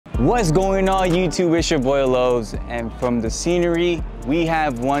What's going on, YouTube? It's your boy Lozzz, and from the scenery, we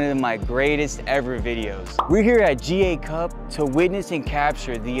have one of my greatest ever videos. We're here at GA Cup to witness and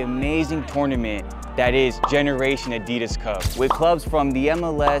capture the amazing tournament that is Generation Adidas Cup. With clubs from the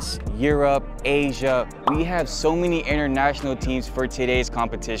MLS, Europe, Asia, we have so many international teams for today's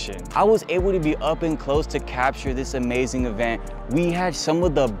competition. I was able to be up and close to capture this amazing event. We had some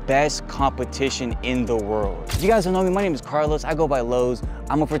of the best competition in the world. If you guys don't know me, my name is Carlos. I go by Lozzz.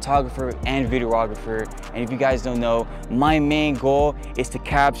 I'm a photographer and videographer. And if you guys don't know, my main goal is to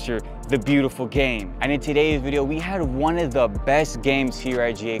capture the beautiful game. And in today's video, we had one of the best games here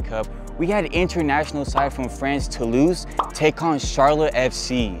at GA Cup. We had an international side from France, Toulouse, take on Charlotte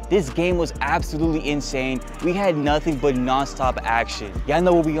FC. This game was absolutely insane. We had nothing but non-stop action. Y'all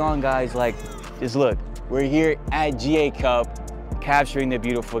know what we on, guys. Like, just look, we're here at GA Cup, capturing the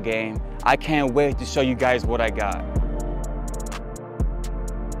beautiful game. I can't wait to show you guys what I got.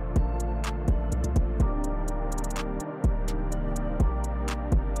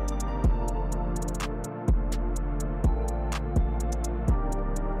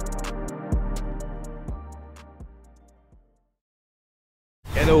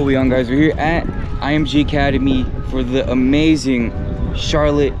 Hello, we on, guys. We're here at IMG Academy for the amazing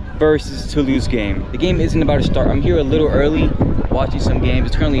Charlotte versus Toulouse game. The game isn't about to start. I'm here a little early watching some games.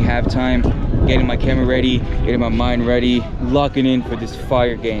 It's currently halftime, getting my camera ready, getting my mind ready, locking in for this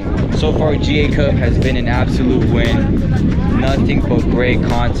fire game. So far, GA Cup has been an absolute win. Nothing but great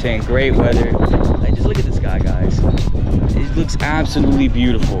content, great weather. Like, just look at this guy, guys. It looks absolutely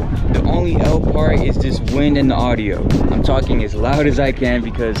beautiful. The only L part is this wind and the audio. I'm talking as loud as I can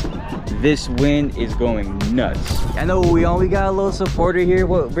because this wind is going nuts. I know what we on. We got a little supporter here.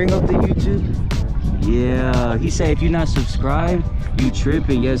 What, bring up the YouTube? Yeah, he said if you're not subscribed, you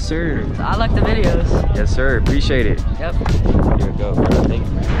tripping. Yes, sir. I like the videos. Yes, sir. Appreciate it. Yep. Here we go. Thank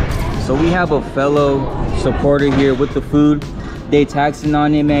you, man. So we have a fellow supporter here with the food. They taxing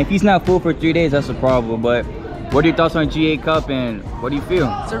on it, man. If he's not full for 3 days, that's a problem. But what are your thoughts on GA Cup and what do you feel?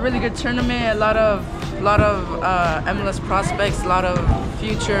 It's a really good tournament. A lot of MLS prospects, a lot of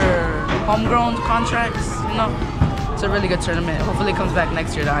future homegrown contracts. You know, it's a really good tournament. Hopefully, it comes back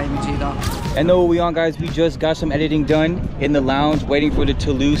next year to IMG though. And know what we on, guys? We just got some editing done in the lounge, waiting for the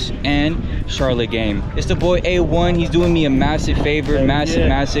Toulouse and Charlotte game. It's the boy A1. He's doing me a massive favor,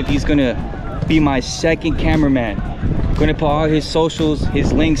 massive. He's gonna be my second cameraman. Gonna put all his socials,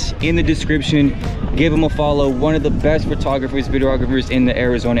 his links in the description. Give him a follow. One of the best photographers, videographers in the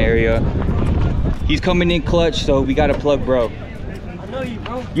Arizona area. He's coming in clutch, so we gotta plug, bro. I know you,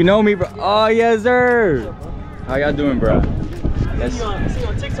 bro. You know me, bro. Oh, yes, sir. How y'all doing, bro? Yes. I see you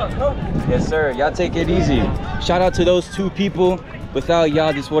on TikTok, bro. Yes, sir. Y'all take it easy. Shout out to those two people. Without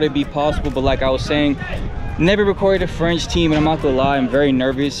y'all, this wouldn't be possible. But like I was saying, never recorded a French team, and I'm not gonna lie, I'm very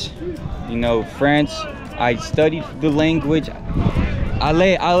nervous. You know, France. I studied the language.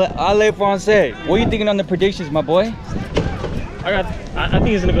 Allez français. What are you thinking on the predictions, my boy? I think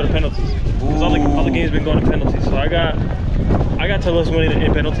he's gonna go to penalties. Because all the games been going to penalties. So I got Toulouse winning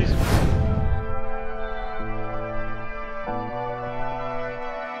in penalties.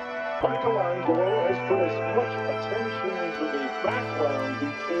 Michelangelo has put as much attention into the background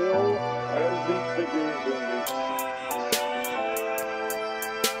detail as the figures in the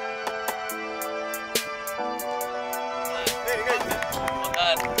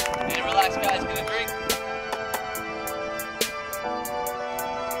Need to relax, guys. Get a drink.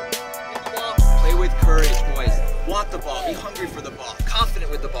 Play with courage, boys. Want the ball. Be hungry for the ball.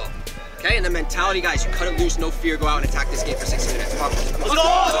 Confident with the ball. Okay? And the mentality, guys, you cut it loose, no fear. Go out and attack this game for 60 minutes. Come on. Come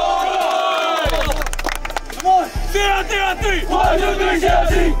on. Come on. 3-on-3. 1, 2,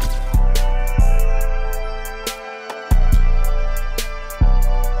 3, 3.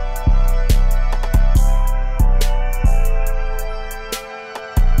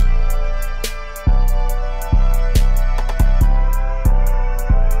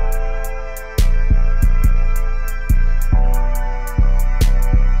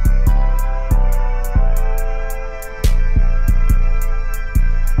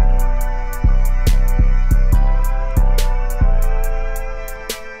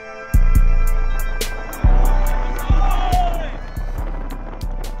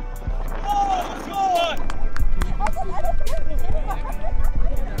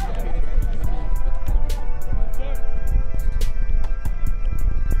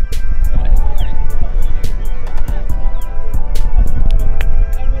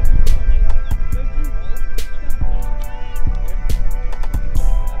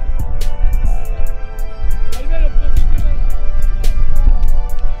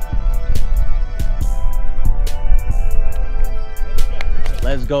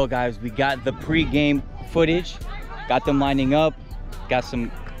 go, guys. We got the pre-game footage, got them lining up, got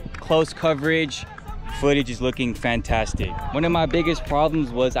some close coverage. Footage is looking fantastic. One of my biggest problems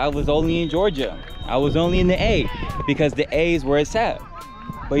was I was only in Georgia. I was only in the A because the A is where it's at.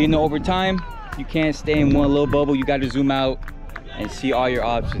 But you know, over time, you can't stay in one little bubble. You got to zoom out and see all your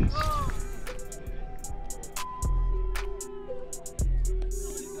options.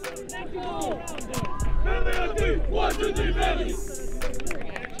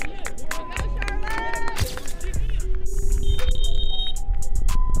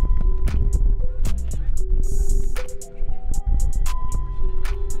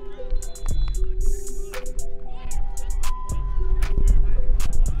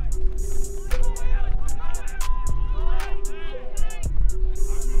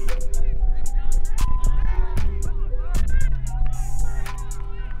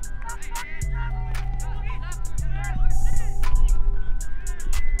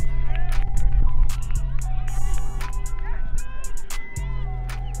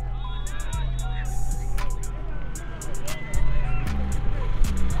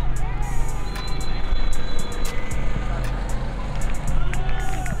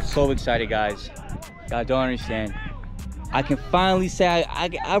 So excited, guys. Y'all don't understand. I can finally say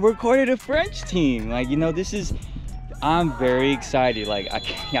I recorded a French team. Like, you know, I'm very excited. Like,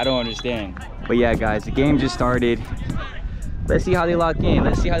 I don't understand. But yeah, guys, the game just started. Let's see how they lock in.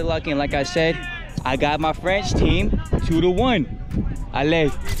 Let's see how they lock in. Like I said, I got my French team 2-1.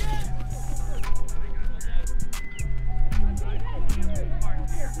 Allez.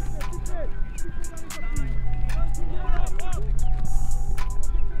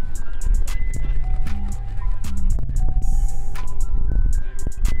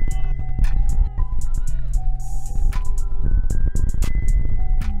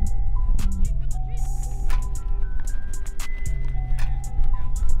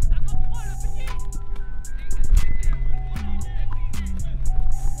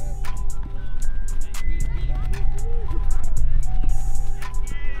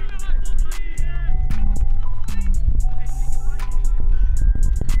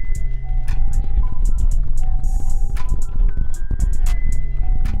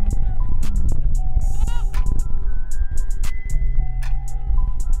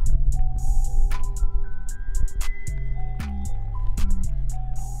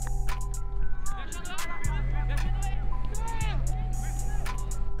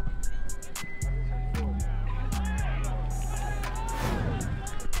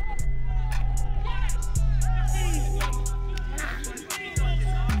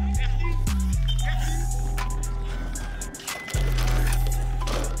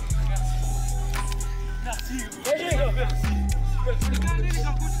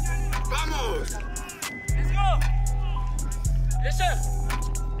 Vamos! Let's go! Yes, sir!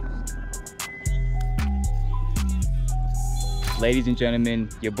 Ladies and gentlemen,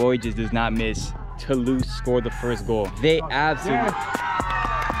 your boy just does not miss. Toulouse scored the first goal. They absolutely...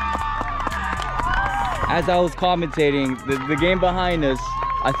 As I was commentating, the game behind us,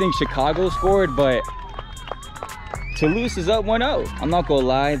 I think Chicago scored, but Toulouse is up 1-0. I'm not gonna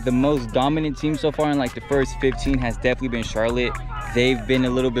lie, the most dominant team so far in like the first 15 has definitely been Charlotte. They've been a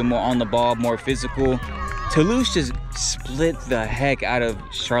little bit more on the ball, more physical. Toulouse just split the heck out of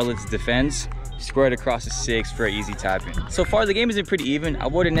Charlotte's defense, squared across the 6 for an easy tap-in. So far, the game has been pretty even. I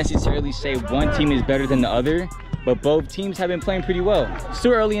wouldn't necessarily say one team is better than the other, but both teams have been playing pretty well.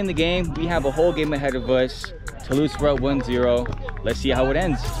 Still early in the game, we have a whole game ahead of us. Toulouse were up 1-0. Let's see how it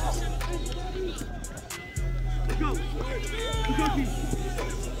ends.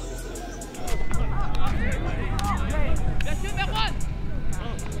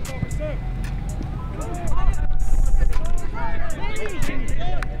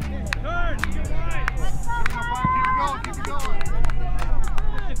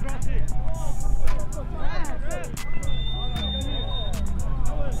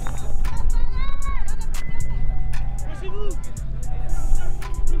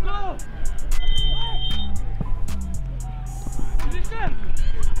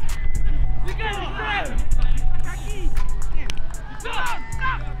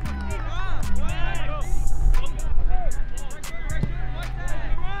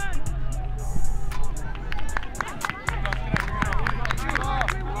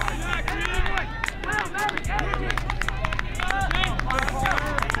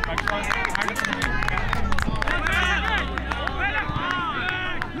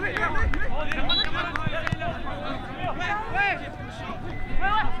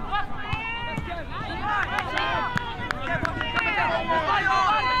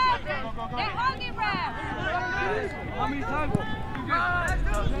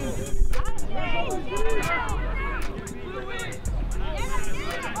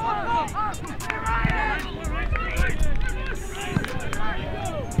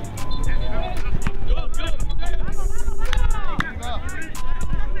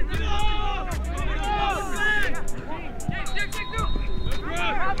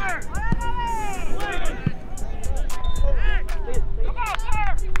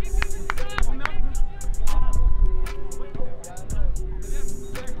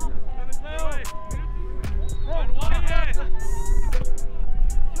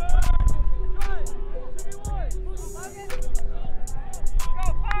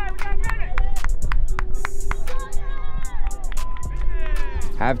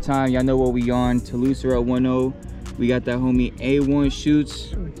 Halftime, y'all know what we on. Toulouse are at 1-0. We got that homie A1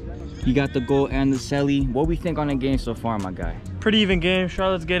 shoots. He got the goal and the celly. What we think on the game so far, my guy? Pretty even game.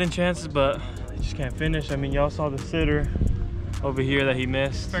 Charlotte's getting chances, but they just can't finish. I mean, y'all saw the sitter over here that he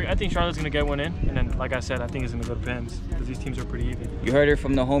missed. I think Charlotte's gonna get one in, and then, like I said, I think it's gonna go to pens because these teams are pretty even. You heard it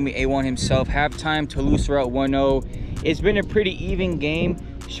from the homie A1 himself. Halftime, Toulouse are at 1-0. It's been a pretty even game.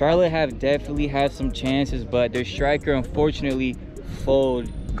 Charlotte have definitely had some chances, but their striker unfortunately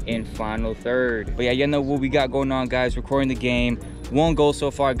folded in final third. But yeah, you know what we got going on, guys. Recording the game. 1 goal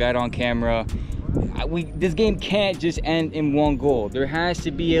so far, got on camera. This game can't just end in 1 goal. There has to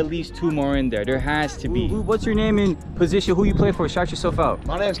be at least 2 more in there. There has to be. What's your name and position? Who you play for? Shout yourself out.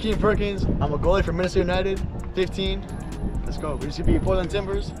 My name's Keen Perkins. I'm a goalie for Minnesota United. 15. Let's go. We used to be Portland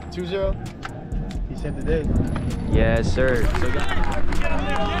Timbers. 2-0. He saved the day. Yes, sir.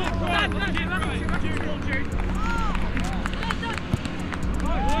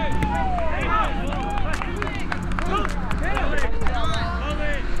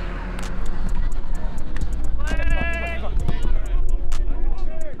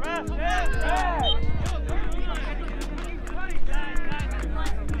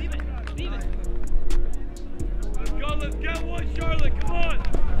 Let's get one, Charlotte. Come on.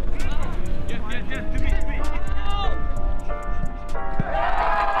 Yes. To me.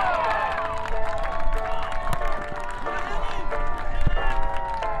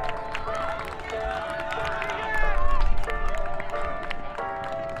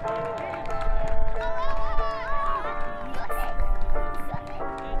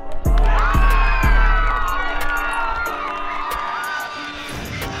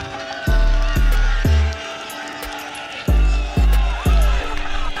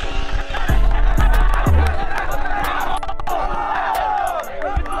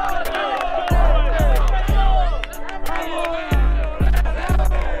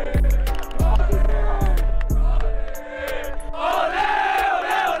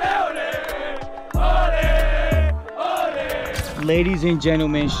 Ladies and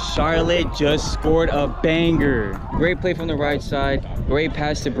gentlemen, Charlotte just scored a banger. Great play from the right side, great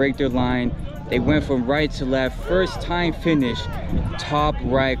pass to break their line. They went from right to left, first time finish, top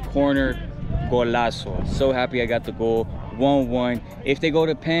right corner, golazo. So happy I got the goal, 1-1. If they go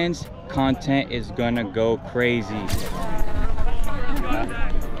to pens, content is gonna go crazy.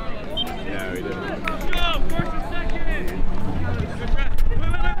 Yeah, we did.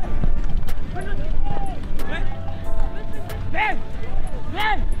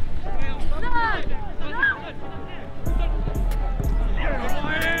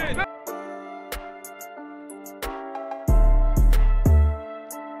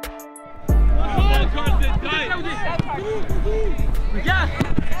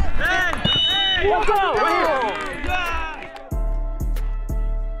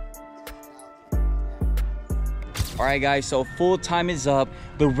 All right, guys, so full time is up.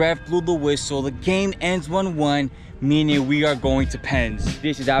 The ref blew the whistle. The game ends 1-1, meaning we are going to pens.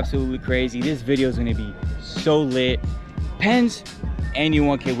 This is absolutely crazy. This video is gonna be so lit. Pens,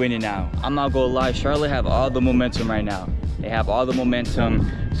 anyone can win it now. I'm not gonna lie, Charlotte have all the momentum right now. They have all the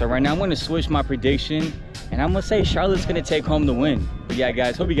momentum. So right now I'm gonna switch my prediction and I'm gonna say Charlotte's gonna take home the win. But yeah,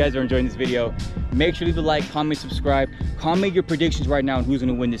 guys, hope you guys are enjoying this video. Make sure to leave a like, comment, subscribe. Comment your predictions right now on who's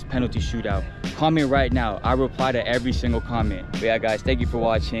gonna win this penalty shootout. Comment right now. I reply to every single comment. But yeah, guys, thank you for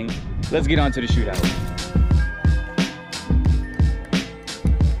watching. Let's get on to the shootout.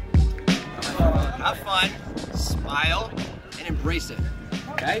 Have fun, smile, and embrace it.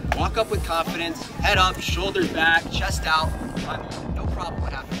 Okay? Walk up with confidence, head up, shoulders back, chest out. No problem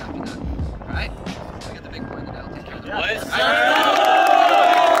what happens after that. Alright? I got the big boy in the now. Take care of the boys.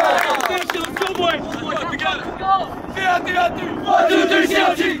 Let's go, boys! Let's go together! Let's go! 3-3! 1, 2, 3,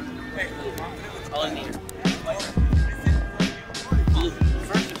 CLG! All in here.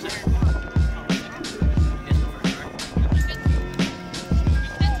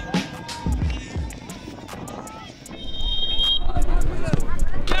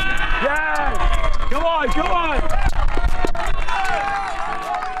 Come on!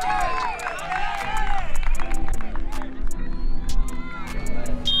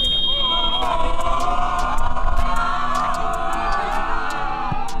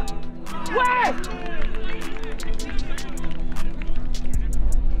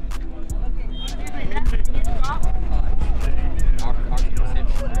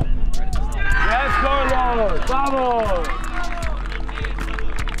 Yes, Carlos! Vamos!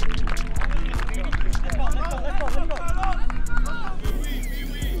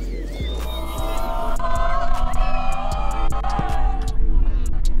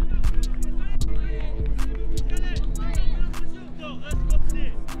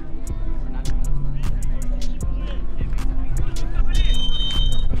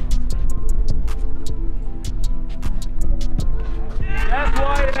 Yes,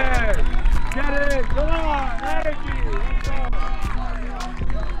 Wyatt! Get it! Come on! Energy! Let's go!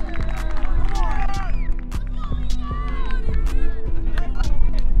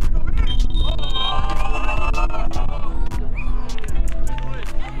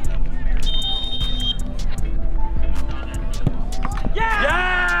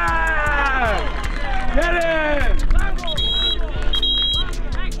 Yeah! Get it!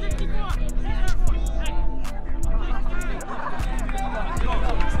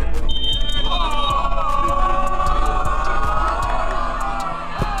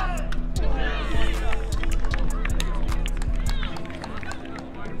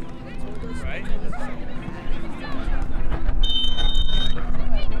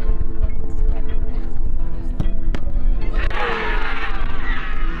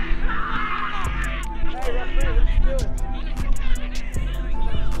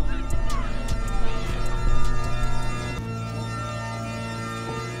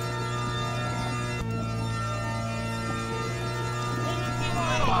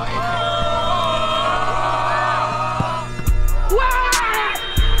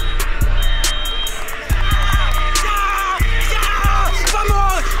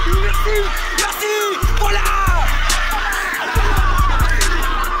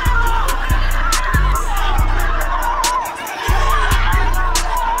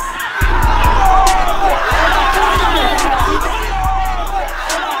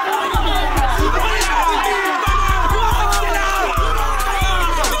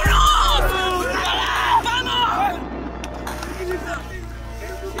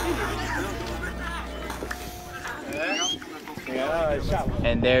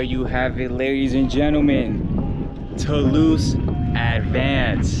 And there you have it, ladies and gentlemen. Toulouse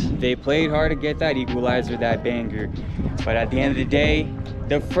advance. They played hard to get that equalizer, that banger. But at the end of the day,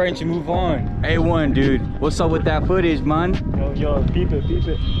 the French move on. A1, dude. What's up with that footage, man? Yo, peep it, peep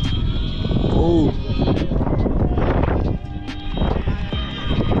it. Oh.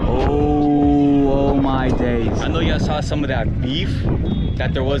 Oh my days. I know y'all saw some of that beef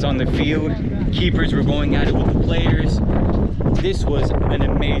that there was on the field. Keepers were going at it with the players. This was an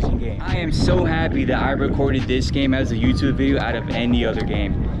amazing game. I am so happy that I recorded this game as a YouTube video out of any other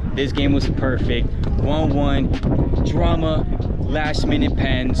game. This game was perfect. 1-1, drama, last minute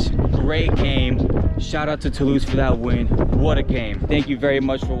pens, great game. Shout out to Toulouse for that win. What a game. Thank you very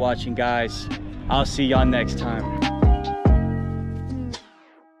much for watching, guys. I'll see y'all next time.